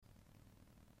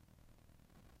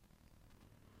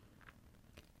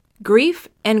Grief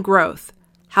and growth,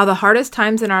 how the hardest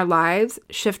times in our lives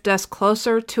shift us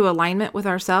closer to alignment with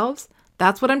ourselves.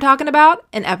 That's what I'm talking about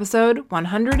in episode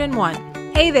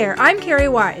 101. Hey there, I'm Carrie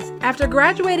Wise. After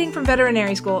graduating from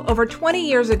veterinary school over 20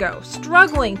 years ago,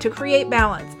 struggling to create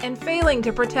balance and failing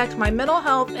to protect my mental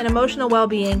health and emotional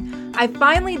well-being, I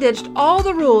finally ditched all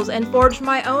the rules and forged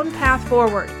my own path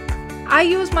forward. I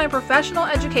used my professional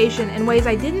education in ways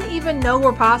I didn't even know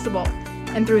were possible.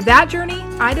 And through that journey,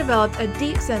 I developed a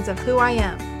deep sense of who I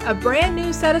am, a brand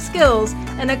new set of skills,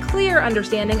 and a clear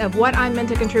understanding of what I'm meant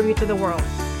to contribute to the world.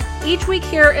 Each week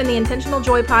here in the Intentional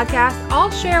Joy podcast,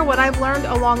 I'll share what I've learned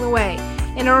along the way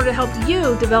in order to help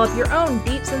you develop your own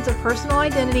deep sense of personal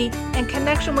identity and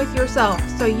connection with yourself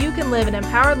so you can live an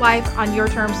empowered life on your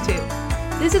terms too.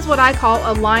 This is what I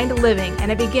call aligned living,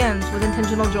 and it begins with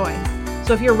intentional joy.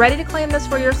 So if you're ready to claim this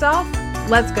for yourself,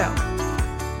 let's go.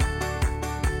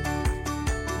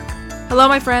 Hello,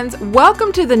 my friends.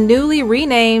 Welcome to the newly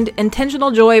renamed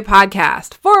Intentional Joy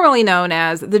podcast, formerly known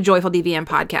as the Joyful DVM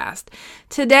podcast.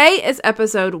 Today is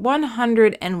episode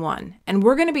 101, and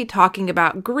we're going to be talking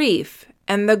about grief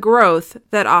and the growth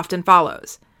that often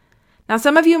follows. Now,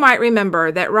 some of you might remember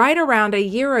that right around a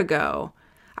year ago,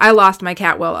 I lost my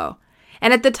cat Willow.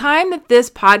 And at the time that this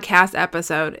podcast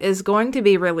episode is going to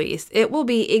be released, it will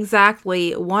be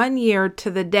exactly 1 year to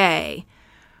the day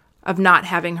of not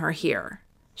having her here.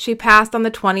 She passed on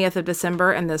the 20th of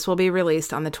December, and this will be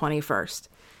released on the 21st.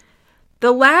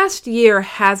 The last year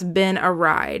has been a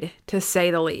ride, to say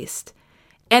the least.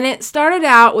 And it started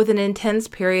out with an intense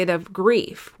period of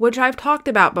grief, which I've talked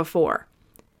about before.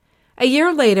 A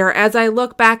year later, as I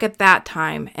look back at that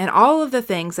time and all of the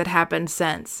things that happened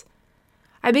since,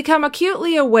 I become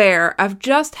acutely aware of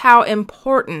just how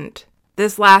important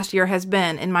this last year has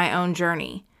been in my own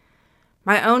journey.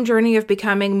 My own journey of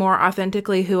becoming more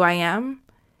authentically who I am,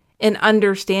 in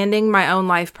understanding my own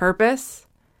life purpose,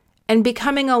 and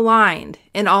becoming aligned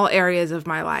in all areas of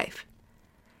my life.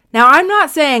 Now, I'm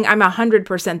not saying I'm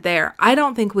 100% there. I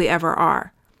don't think we ever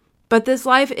are. But this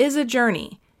life is a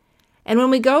journey. And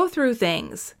when we go through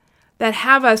things that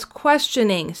have us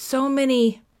questioning so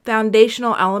many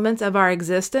foundational elements of our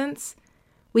existence,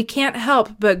 we can't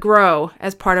help but grow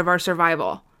as part of our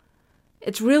survival.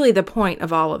 It's really the point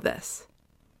of all of this.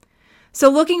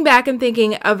 So looking back and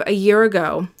thinking of a year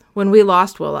ago when we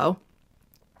lost Willow,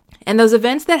 and those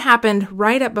events that happened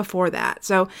right up before that.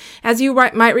 So as you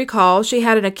might recall, she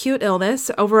had an acute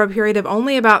illness over a period of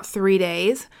only about 3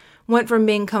 days, went from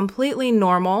being completely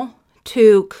normal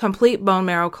to complete bone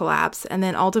marrow collapse, and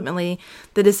then ultimately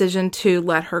the decision to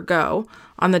let her go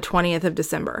on the 20th of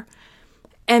December.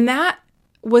 And that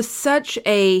was such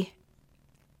a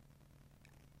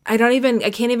I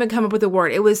can't even come up with a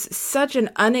word. It was such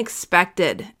an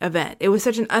unexpected event. It was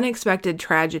such an unexpected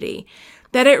tragedy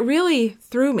that it really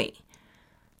threw me.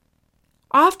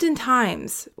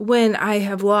 Oftentimes, when I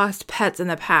have lost pets in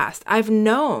the past, I've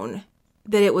known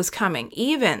that it was coming.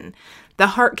 Even the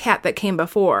heart cat that came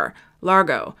before,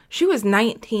 Largo, she was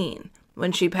 19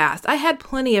 when she passed. I had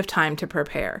plenty of time to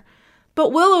prepare.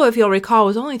 But Willow, if you'll recall,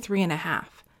 was only 3.5.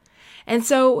 And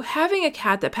so having a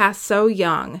cat that passed so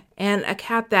young and a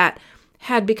cat that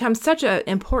had become such an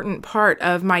important part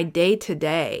of my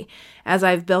day-to-day as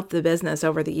I've built the business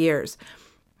over the years,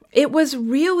 it was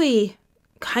really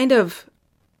kind of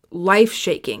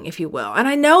life-shaking, if you will. And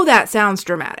I know that sounds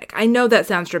dramatic.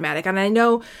 And I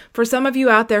know for some of you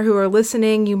out there who are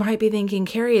listening, you might be thinking,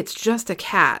 Carrie, it's just a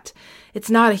cat. It's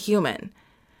not a human.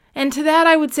 And to that,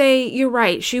 I would say, you're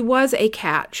right. She was a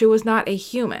cat. She was not a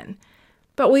human.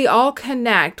 But we all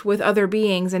connect with other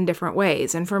beings in different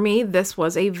ways. And for me, this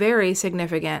was a very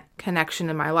significant connection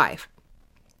in my life.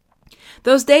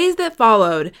 Those days that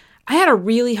followed, I had a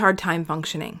really hard time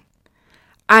functioning.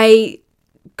 I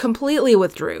completely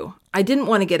withdrew. I didn't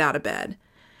want to get out of bed.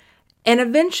 And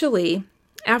eventually,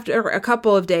 after a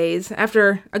couple of days,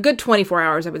 after a good 24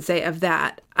 hours, I would say, of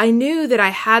that, I knew that I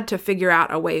had to figure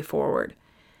out a way forward.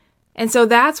 And so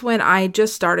that's when I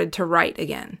just started to write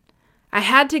again. I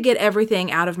had to get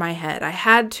everything out of my head. I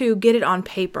had to get it on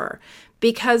paper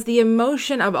because the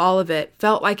emotion of all of it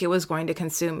felt like it was going to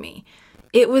consume me.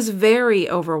 It was very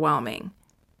overwhelming.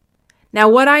 Now,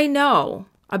 what I know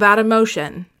about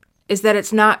emotion is that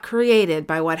it's not created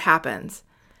by what happens.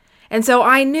 And so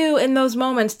I knew in those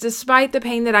moments, despite the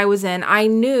pain that I was in, I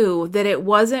knew that it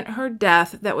wasn't her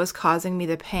death that was causing me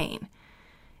the pain.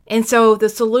 And so the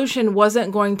solution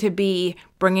wasn't going to be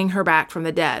bringing her back from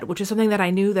the dead, which is something that I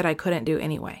knew that I couldn't do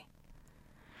anyway.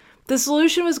 The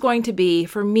solution was going to be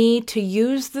for me to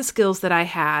use the skills that I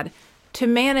had to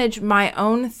manage my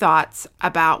own thoughts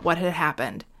about what had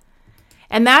happened.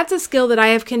 And that's a skill that I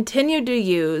have continued to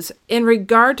use in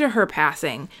regard to her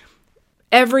passing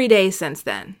every day since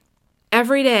then.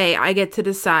 Every day I get to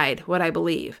decide what I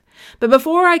believe. But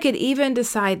before I could even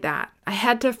decide that, I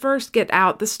had to first get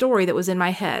out the story that was in my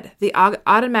head, the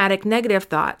automatic negative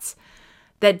thoughts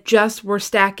that just were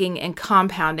stacking and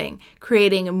compounding,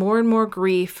 creating more and more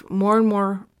grief, more and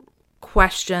more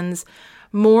questions,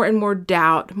 more and more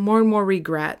doubt, more and more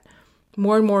regret,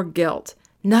 more and more guilt.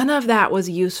 None of that was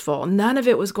useful. None of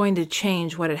it was going to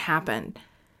change what had happened.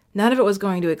 None of it was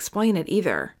going to explain it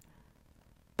either.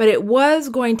 But it was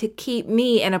going to keep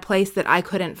me in a place that I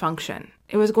couldn't function.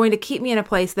 It was going to keep me in a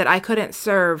place that I couldn't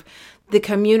serve the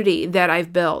community that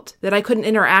I've built, that I couldn't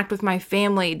interact with my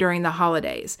family during the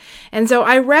holidays. And so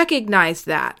I recognized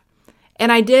that.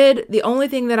 And I did the only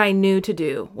thing that I knew to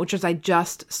do, which was I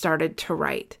just started to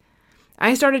write.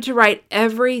 I started to write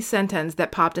every sentence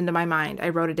that popped into my mind. I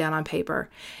wrote it down on paper.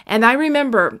 And I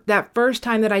remember that first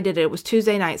time that I did it, it was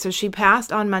Tuesday night. So she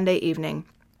passed on Monday evening.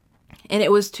 And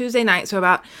it was Tuesday night, so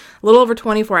about a little over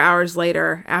 24 hours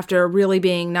later, after really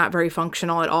being not very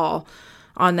functional at all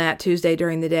on that Tuesday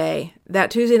during the day. That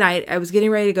Tuesday night, I was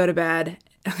getting ready to go to bed.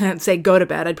 I'd say go to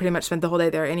bed. I'd pretty much spent the whole day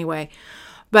there anyway.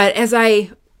 But as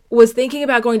I was thinking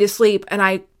about going to sleep, and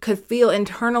I could feel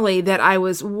internally that I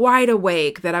was wide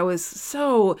awake, that I was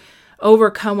so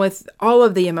overcome with all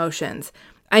of the emotions,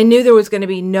 I knew there was going to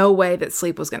be no way that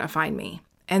sleep was going to find me.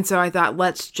 And so I thought,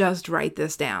 let's just write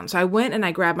this down. So I went and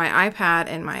I grabbed my iPad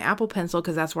and my Apple Pencil,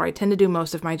 because that's where I tend to do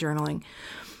most of my journaling.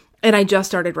 And I just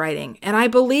started writing. And I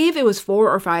believe it was 4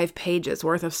 or 5 pages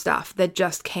worth of stuff that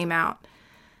just came out.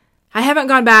 I haven't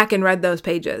gone back and read those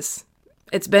pages.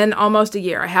 It's been almost a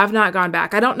year. I have not gone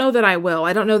back. I don't know that I will.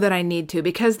 I don't know that I need to,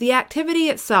 because the activity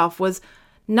itself was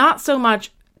not so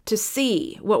much to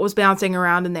see what was bouncing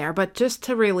around in there, but just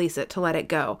to release it, to let it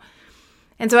go.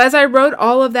 And so as I wrote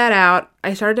all of that out,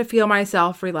 I started to feel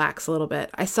myself relax a little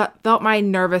bit. I felt my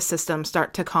nervous system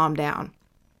start to calm down.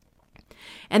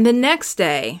 And the next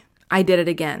day, I did it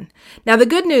again. Now, the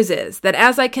good news is that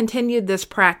as I continued this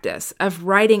practice of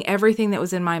writing everything that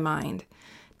was in my mind,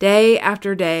 day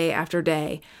after day after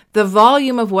day, the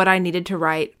volume of what I needed to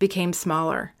write became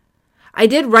smaller. I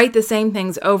did write the same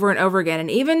things over and over again.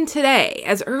 And even today,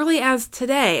 as early as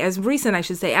today, as recent, I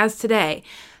should say, as today,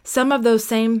 some of those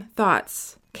same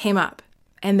thoughts came up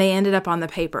and they ended up on the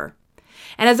paper.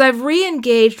 And as I've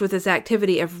re-engaged with this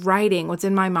activity of writing what's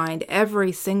in my mind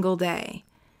every single day,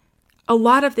 a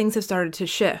lot of things have started to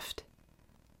shift.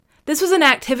 This was an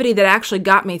activity that actually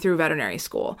got me through veterinary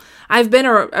school. I've been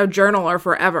a journaler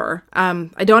forever.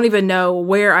 I don't even know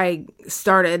where I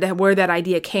started, where that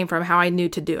idea came from, how I knew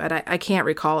to do it. I can't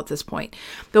recall at this point.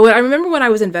 But I remember when I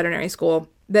was in veterinary school,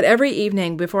 that every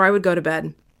evening before I would go to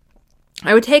bed,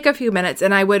 I would take a few minutes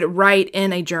and I would write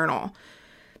in a journal.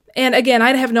 And again,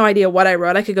 I'd have no idea what I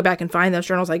wrote. I could go back and find those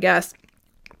journals, I guess.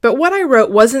 But what I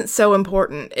wrote wasn't so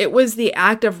important. It was the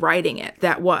act of writing it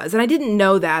that was. And I didn't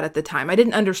know that at the time. I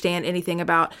didn't understand anything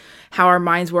about how our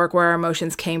minds work, where our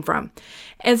emotions came from.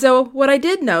 And so what I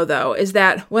did know, though, is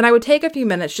that when I would take a few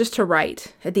minutes just to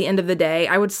write at the end of the day,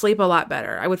 I would sleep a lot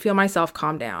better. I would feel myself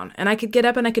calm down. And I could get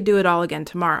up and I could do it all again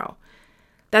tomorrow.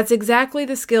 That's exactly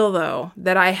the skill, though,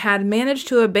 that I had managed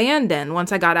to abandon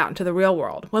once I got out into the real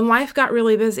world, when life got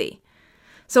really busy.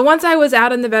 So once I was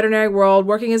out in the veterinary world,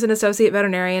 working as an associate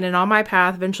veterinarian and on my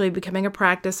path, eventually becoming a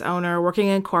practice owner, working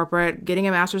in corporate, getting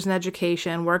a master's in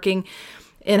education, working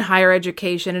in higher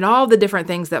education, and all the different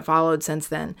things that followed since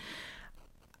then,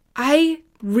 I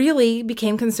really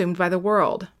became consumed by the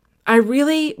world. I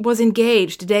really was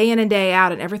engaged day in and day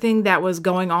out in everything that was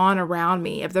going on around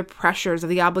me, of the pressures, of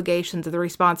the obligations, of the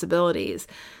responsibilities,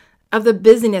 of the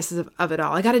busyness of it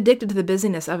all. I got addicted to the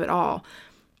busyness of it all.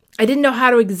 I didn't know how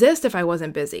to exist if I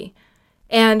wasn't busy.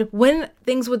 And when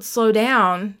things would slow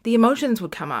down, the emotions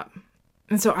would come up.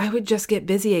 And so I would just get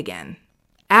busy again.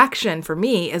 Action for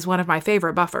me is one of my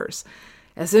favorite buffers.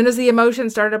 As soon as the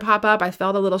emotions started to pop up, I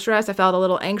felt a little stressed, I felt a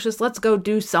little anxious. Let's go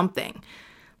do something.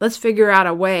 Let's figure out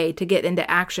a way to get into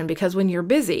action, because when you're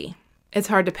busy, it's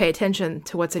hard to pay attention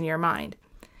to what's in your mind.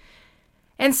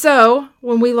 And so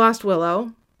when we lost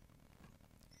Willow,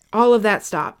 all of that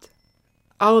stopped.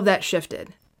 All of that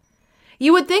shifted.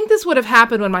 You would think this would have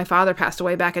happened when my father passed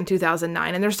away back in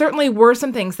 2009, and there certainly were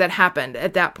some things that happened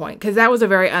at that point, because that was a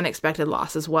very unexpected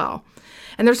loss as well.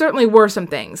 And there certainly were some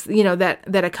things,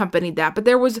 that accompanied that, but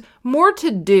there was more to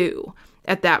do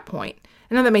at that point.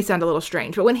 I know that may sound a little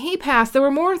strange, but when he passed, there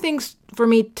were more things for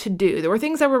me to do. There were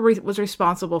things I was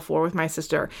responsible for with my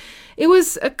sister. It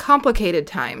was a complicated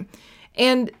time.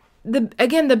 And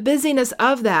the busyness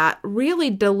of that really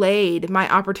delayed my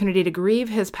opportunity to grieve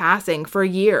his passing for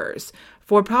years,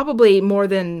 for probably more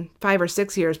than 5 or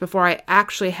 6 years before I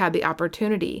actually had the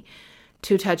opportunity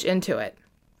to touch into it.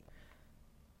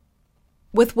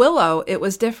 With Willow, it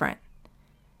was different.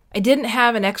 I didn't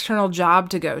have an external job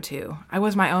to go to. I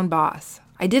was my own boss.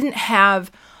 I didn't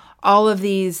have all of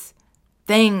these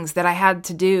things that I had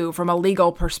to do from a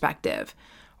legal perspective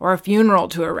or a funeral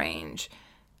to arrange.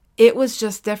 It was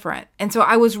just different. And so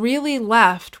I was really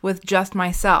left with just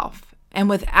myself and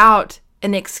without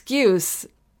an excuse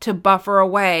to buffer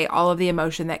away all of the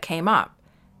emotion that came up.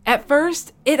 At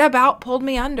first, it about pulled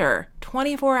me under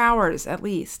 24 hours at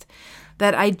least,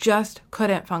 that I just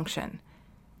couldn't function.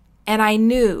 And I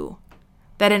knew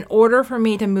that in order for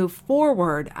me to move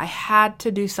forward, I had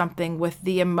to do something with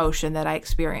the emotion that I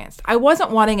experienced. I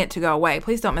wasn't wanting it to go away.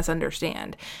 Please don't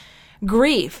misunderstand.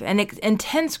 Grief and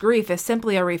intense grief is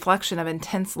simply a reflection of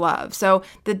intense love. So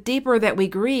the deeper that we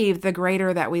grieve, the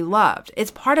greater that we loved. It's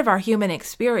part of our human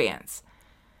experience.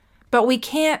 But we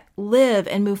can't live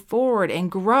and move forward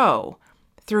and grow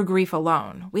through grief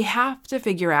alone. We have to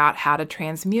figure out how to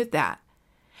transmute that.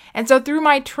 And so through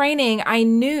my training, I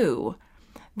knew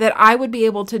that I would be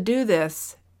able to do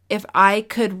this if I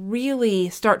could really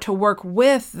start to work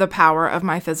with the power of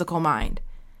my physical mind.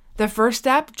 The first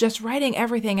step, just writing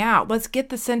everything out. Let's get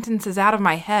the sentences out of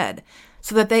my head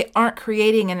so that they aren't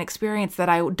creating an experience that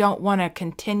I don't want to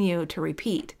continue to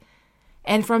repeat.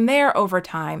 And from there, over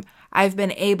time, I've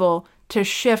been able to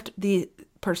shift the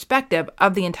perspective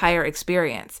of the entire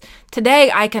experience. Today,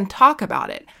 I can talk about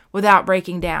it without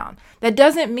breaking down. That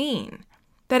doesn't mean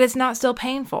that it's not still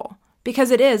painful,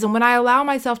 because it is. And when I allow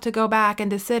myself to go back and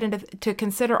to sit and to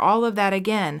consider all of that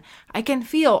again, I can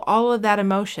feel all of that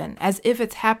emotion as if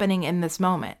it's happening in this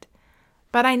moment.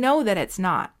 But I know that it's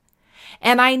not.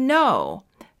 And I know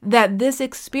that this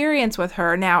experience with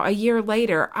her now, a year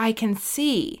later, I can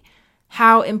see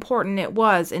how important it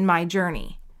was in my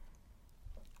journey.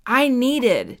 I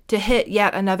needed to hit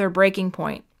yet another breaking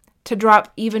point to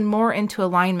drop even more into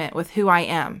alignment with who I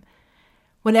am.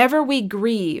 Whenever we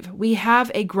grieve, we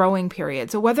have a growing period.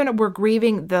 So whether we're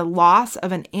grieving the loss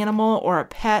of an animal or a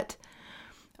pet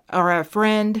or a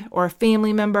friend or a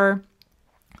family member,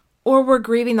 or we're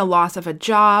grieving the loss of a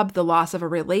job, the loss of a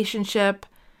relationship,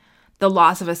 the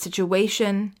loss of a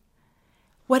situation,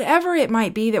 whatever it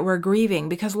might be that we're grieving,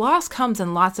 because loss comes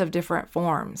in lots of different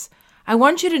forms, I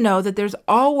want you to know that there's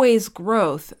always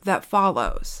growth that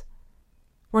follows.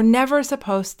 We're never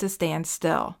supposed to stand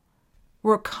still.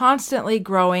 We're constantly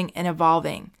growing and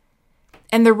evolving.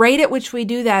 And the rate at which we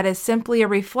do that is simply a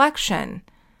reflection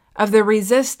of the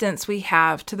resistance we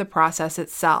have to the process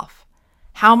itself.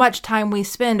 How much time we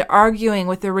spend arguing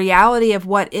with the reality of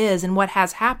what is and what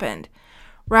has happened,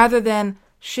 rather than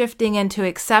shifting into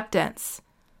acceptance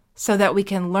so that we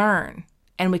can learn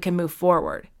and we can move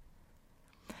forward.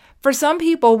 For some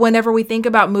people, whenever we think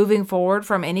about moving forward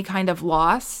from any kind of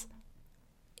loss,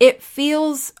 it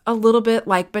feels a little bit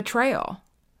like betrayal.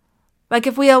 Like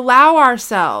if we allow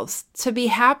ourselves to be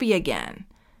happy again,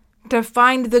 to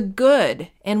find the good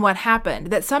in what happened,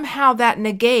 that somehow that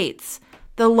negates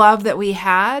the love that we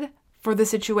had for the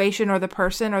situation or the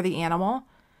person or the animal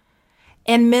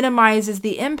and minimizes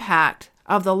the impact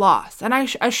of the loss. And I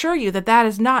assure you that that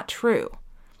is not true.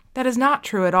 That is not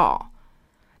true at all.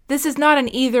 This is not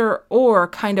an either-or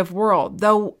kind of world,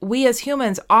 though we as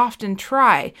humans often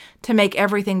try to make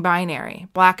everything binary,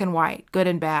 black and white, good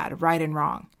and bad, right and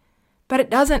wrong. But it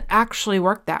doesn't actually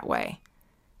work that way.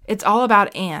 It's all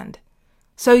about and.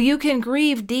 So you can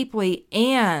grieve deeply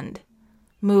and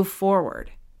move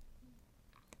forward.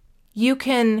 You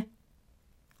can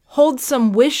hold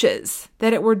some wishes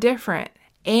that it were different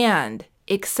and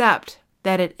accept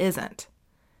that it isn't,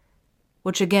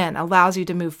 which again allows you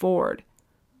to move forward.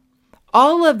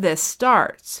 All of this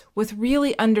starts with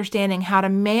really understanding how to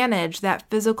manage that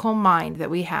physical mind that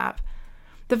we have.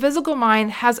 The physical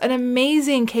mind has an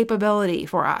amazing capability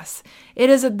for us. It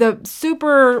is the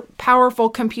super powerful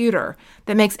computer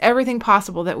that makes everything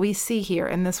possible that we see here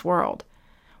in this world.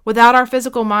 Without our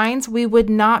physical minds, we would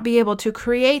not be able to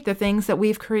create the things that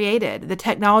we've created, the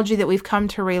technology that we've come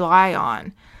to rely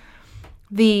on,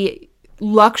 the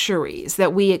luxuries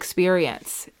that we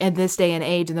experience in this day and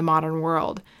age in the modern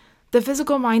world. The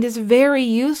physical mind is very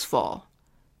useful,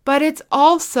 but it's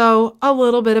also a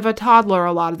little bit of a toddler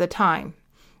a lot of the time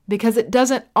because it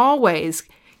doesn't always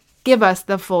give us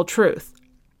the full truth.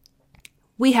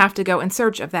 We have to go in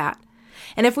search of that.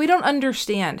 And if we don't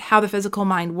understand how the physical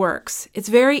mind works, it's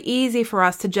very easy for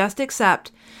us to just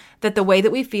accept that the way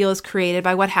that we feel is created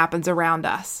by what happens around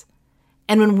us.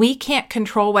 And when we can't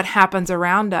control what happens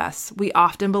around us, we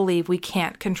often believe we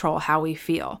can't control how we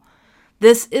feel.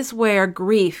 This is where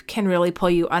grief can really pull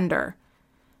you under.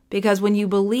 Because when you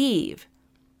believe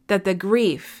that the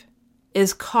grief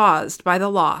is caused by the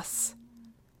loss,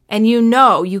 and you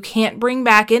know you can't bring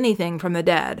back anything from the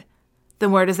dead,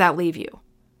 then where does that leave you?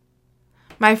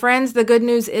 My friends, the good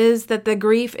news is that the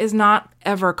grief is not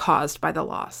ever caused by the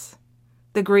loss.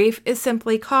 The grief is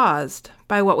simply caused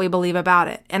by what we believe about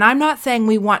it. And I'm not saying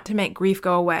we want to make grief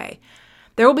go away.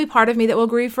 There will be part of me that will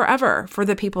grieve forever for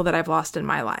the people that I've lost in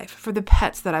my life, for the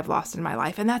pets that I've lost in my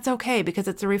life. And that's okay because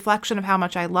it's a reflection of how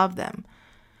much I love them.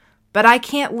 But I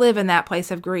can't live in that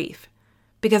place of grief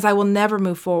because I will never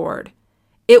move forward.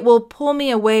 It will pull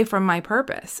me away from my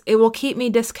purpose. It will keep me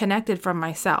disconnected from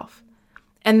myself.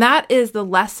 And that is the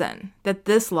lesson that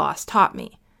this loss taught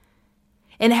me.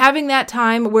 And having that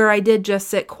time where I did just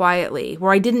sit quietly,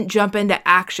 where I didn't jump into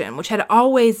action, which had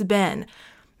always been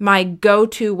my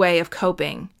go-to way of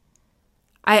coping,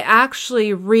 I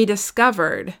actually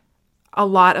rediscovered a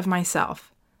lot of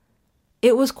myself.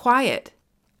 It was quiet.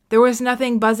 There was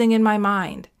nothing buzzing in my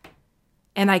mind,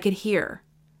 and I could hear.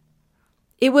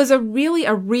 It was really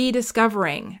a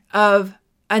rediscovering of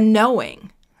a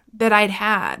knowing that I'd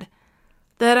had,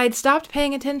 that I'd stopped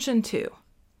paying attention to.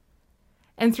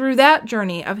 And through that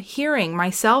journey of hearing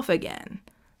myself again,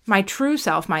 my true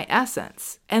self, my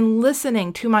essence, and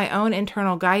listening to my own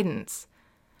internal guidance,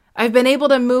 I've been able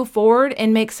to move forward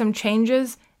and make some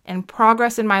changes and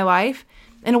progress in my life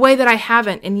in a way that I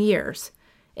haven't in years,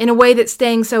 in a way that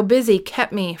staying so busy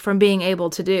kept me from being able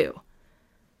to do.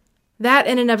 That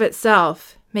in and of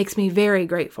itself makes me very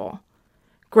grateful.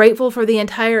 Grateful for the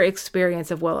entire experience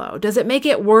of Willow. Does it make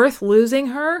it worth losing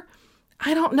her?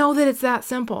 I don't know that it's that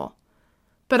simple.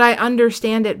 But I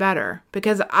understand it better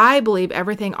because I believe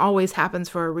everything always happens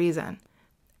for a reason.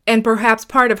 And perhaps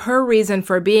part of her reason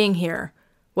for being here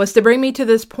was to bring me to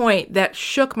this point that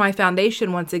shook my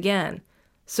foundation once again,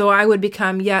 so I would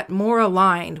become yet more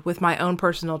aligned with my own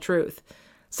personal truth,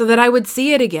 so that I would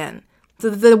see it again, so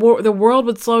that the world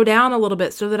would slow down a little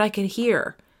bit so that I could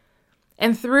hear.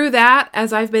 And through that,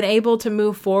 as I've been able to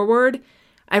move forward,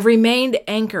 I've remained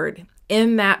anchored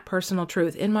in that personal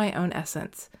truth, in my own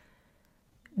essence.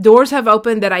 Doors have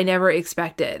opened that I never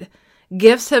expected.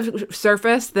 Gifts have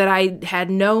surfaced that I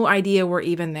had no idea were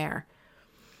even there.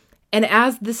 And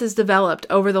as this has developed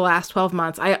over the last 12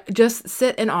 months, I just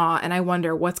sit in awe and I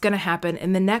wonder what's going to happen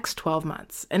in the next 12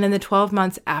 months and in the 12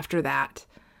 months after that.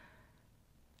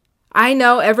 I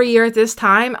know every year at this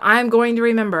time, I'm going to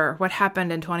remember what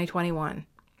happened in 2021.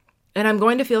 And I'm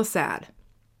going to feel sad.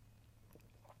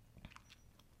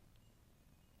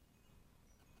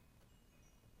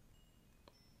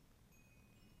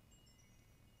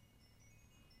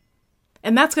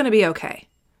 And that's going to be okay.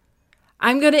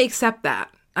 I'm going to accept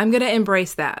that. I'm going to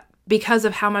embrace that because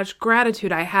of how much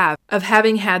gratitude I have of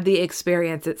having had the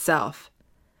experience itself.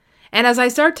 And as I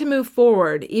start to move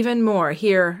forward even more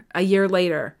here a year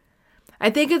later, I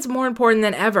think it's more important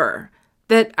than ever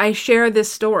that I share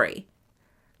this story,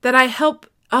 that I help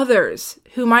others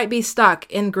who might be stuck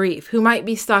in grief, who might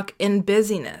be stuck in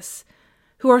busyness,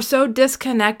 who are so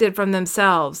disconnected from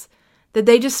themselves that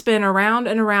they just spin around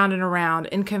and around and around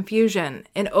in confusion,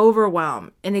 in overwhelm,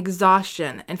 in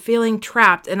exhaustion, and feeling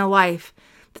trapped in a life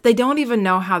that they don't even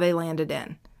know how they landed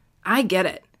in. I get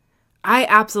it. I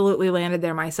absolutely landed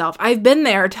there myself. I've been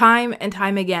there time and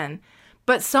time again.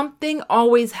 But something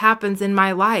always happens in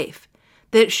my life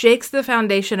that shakes the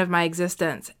foundation of my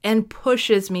existence and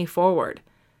pushes me forward.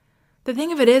 The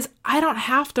thing of it is, I don't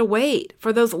have to wait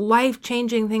for those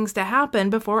life-changing things to happen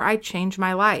before I change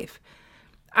my life.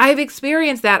 I've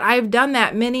experienced that. I've done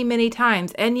that many, many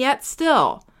times. And yet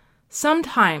still,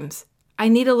 sometimes I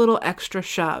need a little extra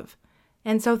shove.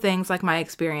 And so things like my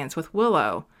experience with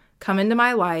Willow come into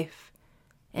my life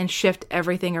and shift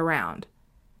everything around.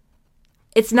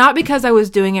 It's not because I was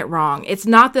doing it wrong. It's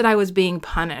not that I was being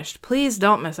punished. Please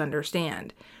don't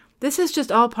misunderstand. This is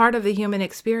just all part of the human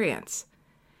experience.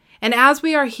 And as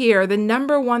we are here, the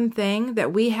number one thing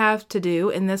that we have to do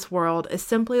in this world is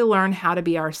simply learn how to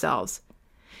be ourselves.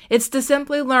 It's to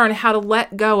simply learn how to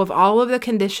let go of all of the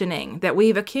conditioning that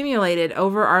we've accumulated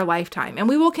over our lifetime. And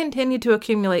we will continue to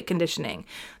accumulate conditioning,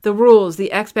 the rules,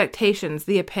 the expectations,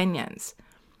 the opinions.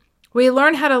 We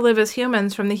learn how to live as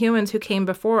humans from the humans who came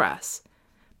before us.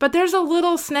 But there's a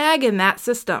little snag in that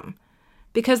system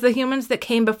because the humans that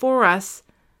came before us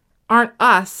aren't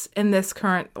us in this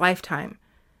current lifetime.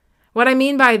 What I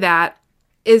mean by that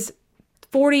is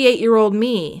 48-year-old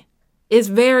me is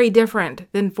very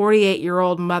different than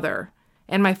 48-year-old mother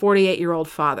and my 48-year-old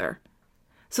father.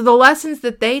 So the lessons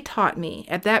that they taught me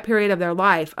at that period of their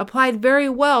life applied very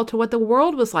well to what the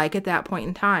world was like at that point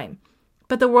in time.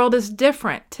 But the world is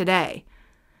different today.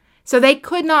 So they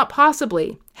could not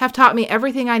possibly have taught me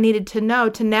everything I needed to know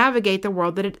to navigate the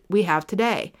world that we have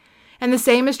today. And the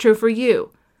same is true for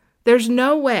you. There's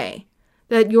no way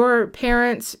that your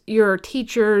parents, your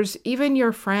teachers, even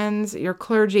your friends, your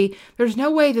clergy, there's no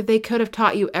way that they could have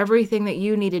taught you everything that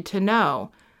you needed to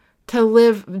know to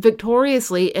live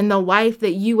victoriously in the life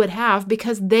that you would have,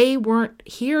 because they weren't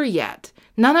here yet.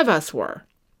 None of us were.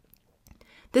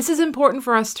 This is important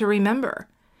for us to remember,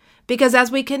 because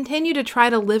as we continue to try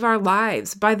to live our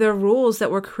lives by the rules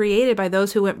that were created by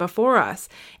those who went before us,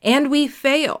 and we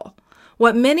fail,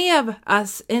 what many of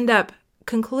us end up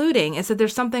concluding is that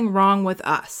there's something wrong with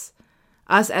us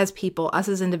as people, us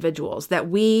as individuals, that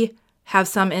we have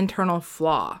some internal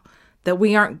flaw, that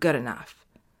we aren't good enough,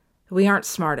 that we aren't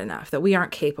smart enough, that we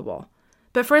aren't capable.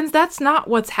 But friends, that's not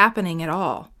what's happening at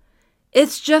all.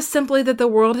 It's just simply that the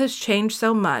world has changed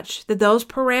so much that those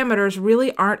parameters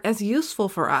really aren't as useful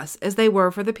for us as they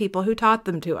were for the people who taught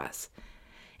them to us.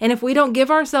 And if we don't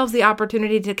give ourselves the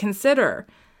opportunity to consider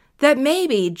that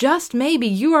maybe, just maybe,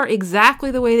 you are exactly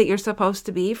the way that you're supposed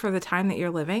to be for the time that you're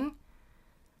living,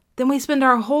 then we spend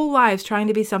our whole lives trying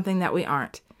to be something that we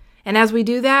aren't. And as we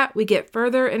do that, we get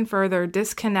further and further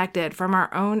disconnected from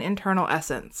our own internal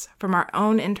essence, from our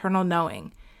own internal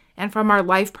knowing, and from our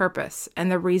life purpose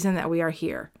and the reason that we are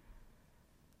here.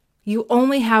 You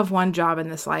only have one job in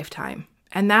this lifetime,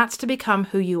 and that's to become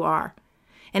who you are.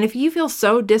 And if you feel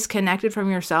so disconnected from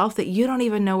yourself that you don't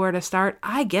even know where to start,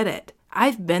 I get it.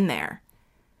 I've been there.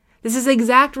 This is the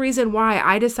exact reason why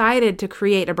I decided to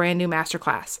create a brand new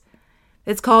masterclass.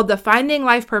 It's called the Finding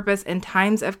Life Purpose in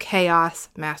Times of Chaos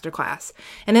Masterclass.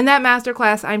 And in that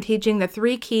masterclass, I'm teaching the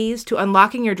 3 keys to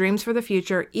unlocking your dreams for the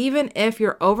future, even if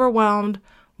you're overwhelmed,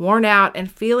 worn out,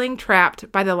 and feeling trapped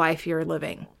by the life you're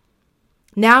living.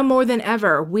 Now more than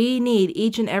ever, we need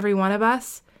each and every one of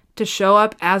us to show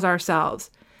up as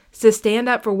ourselves, to stand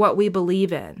up for what we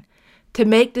believe in, to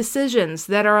make decisions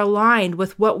that are aligned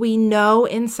with what we know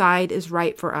inside is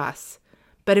right for us.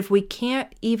 But if we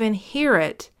can't even hear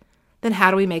it, then how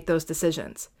do we make those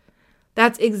decisions?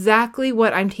 That's exactly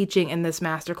what I'm teaching in this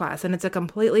masterclass, and it's a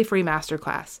completely free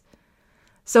masterclass.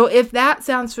 So if that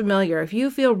sounds familiar, if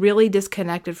you feel really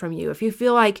disconnected from you, if you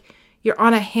feel like you're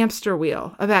on a hamster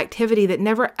wheel of activity that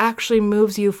never actually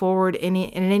moves you forward in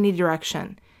any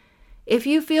direction, if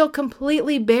you feel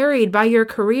completely buried by your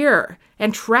career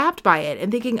and trapped by it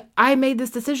and thinking, I made this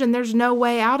decision, there's no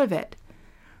way out of it,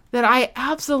 then I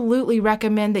absolutely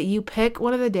recommend that you pick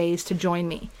one of the days to join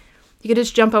me. You can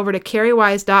just jump over to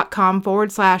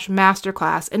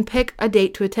carriewise.com/masterclass and pick a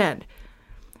date to attend.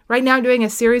 Right now I'm doing a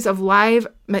series of these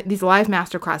live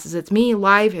masterclasses. It's me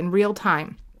live in real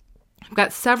time. I've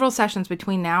got several sessions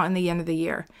between now and the end of the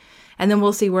year, and then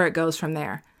we'll see where it goes from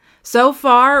there. So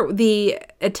far, the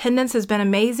attendance has been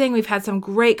amazing. We've had some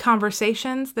great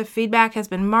conversations. The feedback has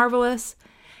been marvelous,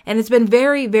 and it's been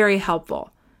very, very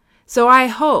helpful. So I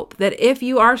hope that if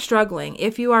you are struggling,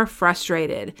 if you are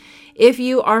frustrated, if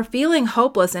you are feeling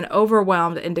hopeless and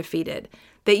overwhelmed and defeated,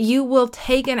 that you will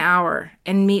take an hour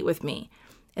and meet with me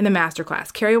in the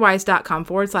masterclass,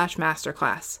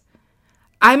 carriewise.com/masterclass.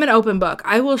 I'm an open book.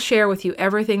 I will share with you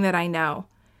everything that I know.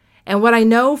 And what I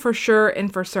know for sure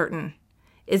and for certain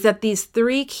is that these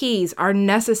 3 keys are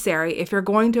necessary if you're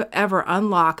going to ever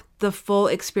unlock the full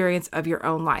experience of your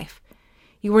own life.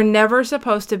 You were never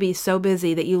supposed to be so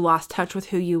busy that you lost touch with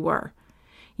who you were.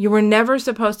 You were never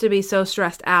supposed to be so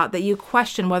stressed out that you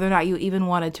questioned whether or not you even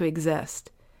wanted to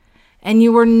exist. And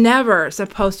you were never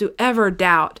supposed to ever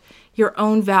doubt your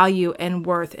own value and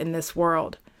worth in this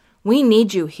world. We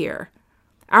need you here.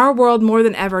 Our world more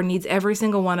than ever needs every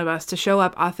single one of us to show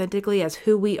up authentically as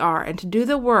who we are and to do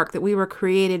the work that we were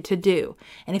created to do.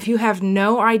 And if you have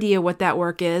no idea what that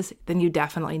work is, then you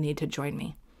definitely need to join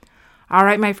me. All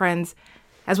right, my friends,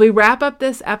 as we wrap up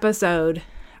this episode,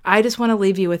 I just want to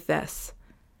leave you with this.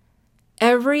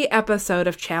 Every episode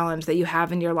of challenge that you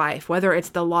have in your life, whether it's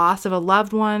the loss of a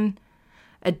loved one,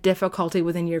 a difficulty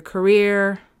within your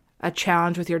career, a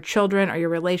challenge with your children or your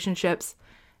relationships,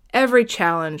 every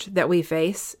challenge that we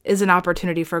face is an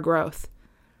opportunity for growth.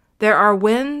 There are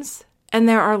wins and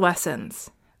there are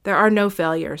lessons. There are no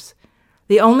failures.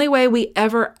 The only way we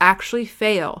ever actually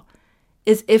fail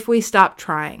is if we stop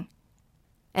trying.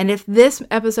 And if this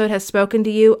episode has spoken to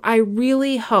you, I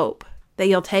really hope that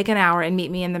you'll take an hour and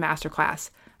meet me in the masterclass.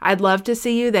 I'd love to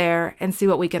see you there and see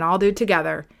what we can all do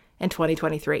together in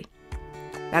 2023.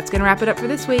 That's going to wrap it up for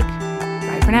this week.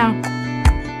 Bye for now.